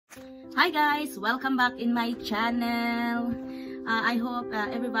Hi guys, welcome back in my channel. I hope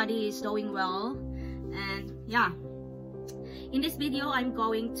everybody is doing well, and yeah, in this video I'm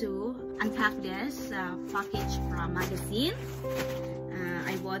going to unpack this package from magazine.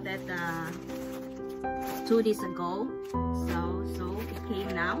 I bought it 2 days ago, so it came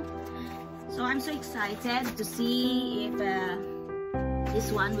now. So I'm so excited to see if this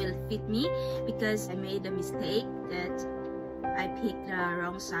one will fit me, because I made a mistake that I picked the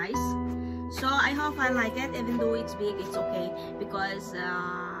wrong size. So I hope I like it. Even though it's big, it's okay, because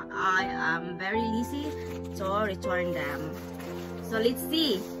I am very lazy to return them. So let's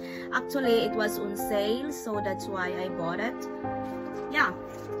see. Actually it was on sale, so that's why I bought it. Yeah,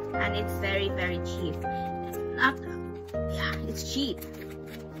 and it's very cheap. It's cheap.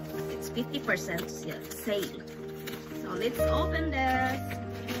 It's 50% sale. So let's open this.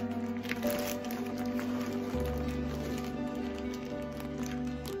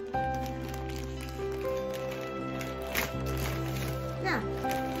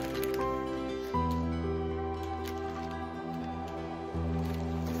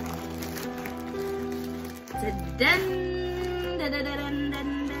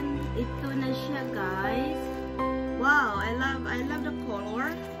 Ito na siya, guys. Wow, I love the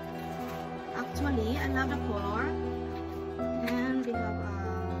color. Actually, I love the color. And we have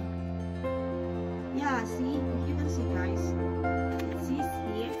yeah, see, you can see, guys. It says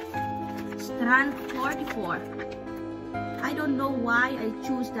here strand 44. I don't know why I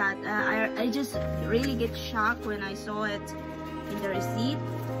choose that. I just really get shocked when I saw it in the receipt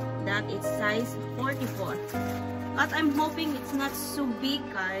that it's size 44. But I'm hoping it's not so big,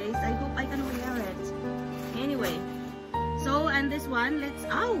 guys. I hope I can wear it. Anyway, so and this one, let's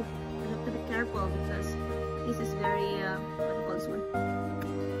I have to be careful because this is very what do you call this one?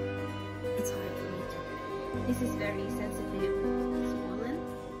 It's hard to eat. This is very sensitive, swollen.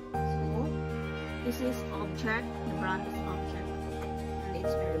 So this is Object. The brand is Object, and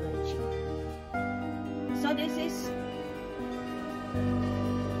it's very cheap. So this is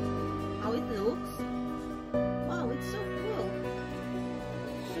how it looks. Wow, it's so cool.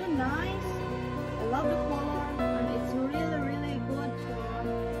 So nice. I love the color, and it's really good for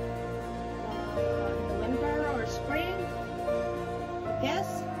winter or spring, I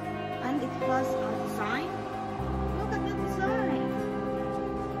guess. And it has a design. Look at the design.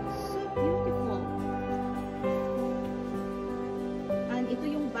 So beautiful. And ito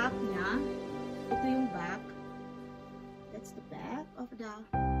yung back niya. Ito yung back. That's the back of the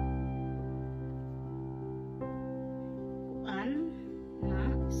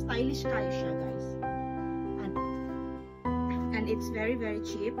stylish kayo siya, guys. And it's very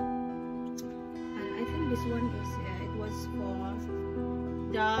cheap. And I think this one is it was for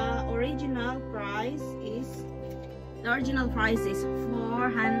the original price is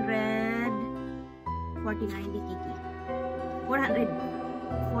 449 DKK.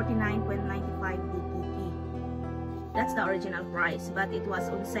 449.95 DKK. That's the original price, but it was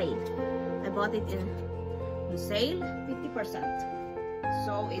on sale. I bought it on sale, 50%.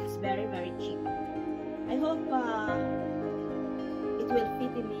 So it's very cheap. I hope it will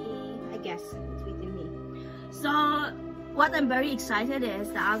fit in me. I guess it fit in me. So what I'm very excited is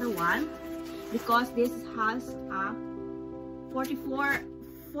the other one, because this has a 44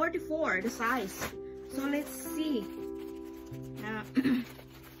 the size. So let's see.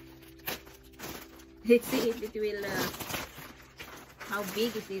 Let's see if it will how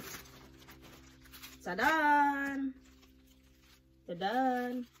big is it. Tadan!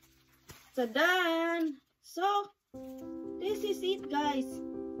 Tadan! Tadan! So this is it, guys.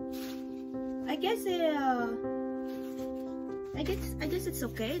 I guess it's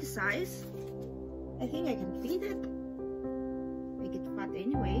okay, the size. I think I can fit it. Make it fat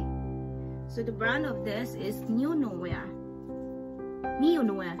anyway. So the brand of this is Neo Noir. Neo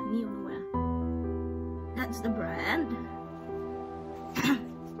Noir. That's the brand.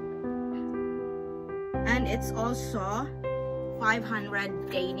 And it's also 500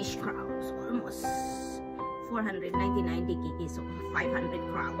 Danish crowns, almost 499 DKK, so 500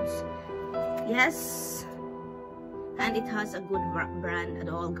 crowns. Yes, and it has a good brand at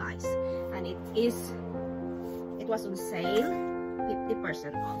all, guys. And it was on sale,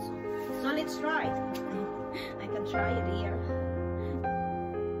 50% also. So let's try. I can try it here.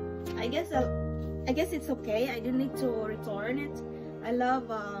 I guess it's okay. I don't need to return it. I love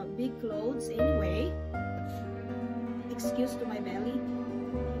big clothes anyway. Excuse to my belly.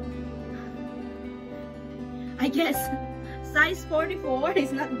 I guess size 44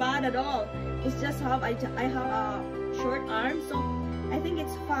 is not bad at all. It's just I have a short arm, so I think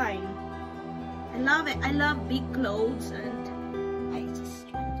it's fine. I love it. I love big clothes, and I just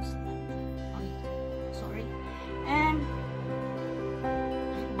try to stand.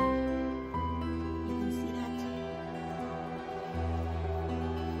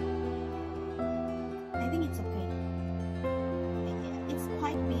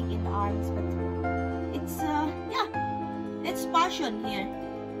 pants, but it's yeah, it's fashion here.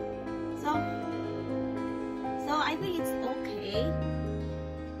 So I think it's okay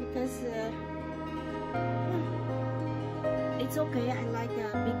because it's okay. I like a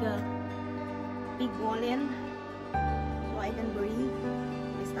big volume so I can breathe.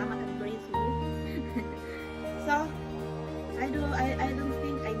 My stomach can breathe too. So I don't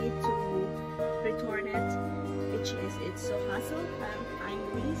think I need to return it, which is it's so hassle, and I'm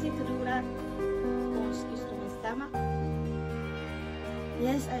lazy to do that. Oh, excuse to my stomach.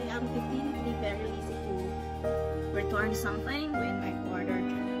 Yes, I am definitely very lazy to return something when I ordered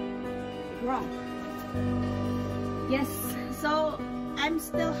it wrong. Yes, so I'm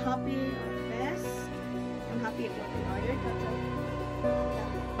still happy of this. I'm happy with what I ordered.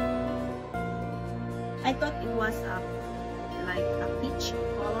 I thought it was like a peach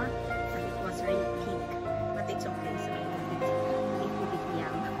color, but it was really pink. But it's okay, so I think it will be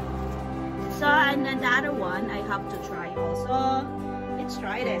yum. So and then the other one I have to try also. Let's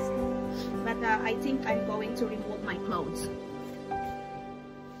try this. But I think I'm going to remove my clothes.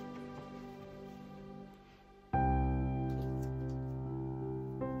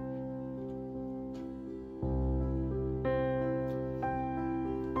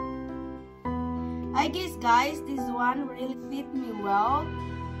 I guess guys, this one really fit me well.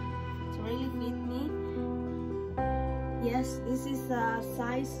 It really fit me. Yes, this is a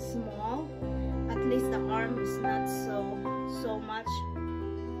size small. At least the arm is not so much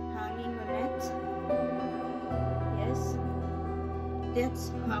hanging on it. Yes,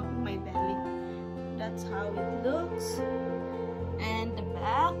 that's how my belly. That's how it looks. And the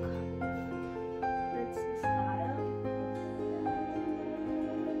back. That's the style.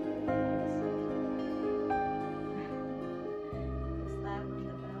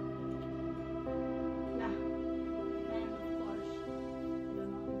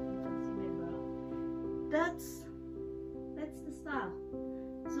 That's the style.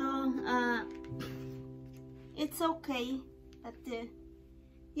 So it's okay, but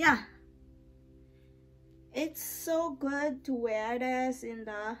yeah, it's so good to wear this in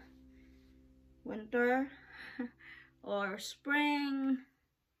the winter or spring.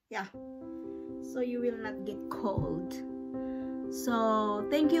 Yeah, so you will not get cold. So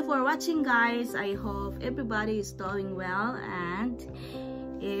thank you for watching guys. I hope everybody is doing well, and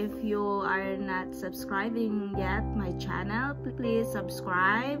if you are not subscribing yet my channel, please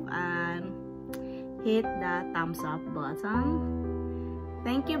subscribe and hit the thumbs up button.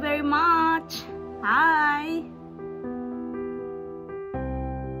 Thank you very much. Bye.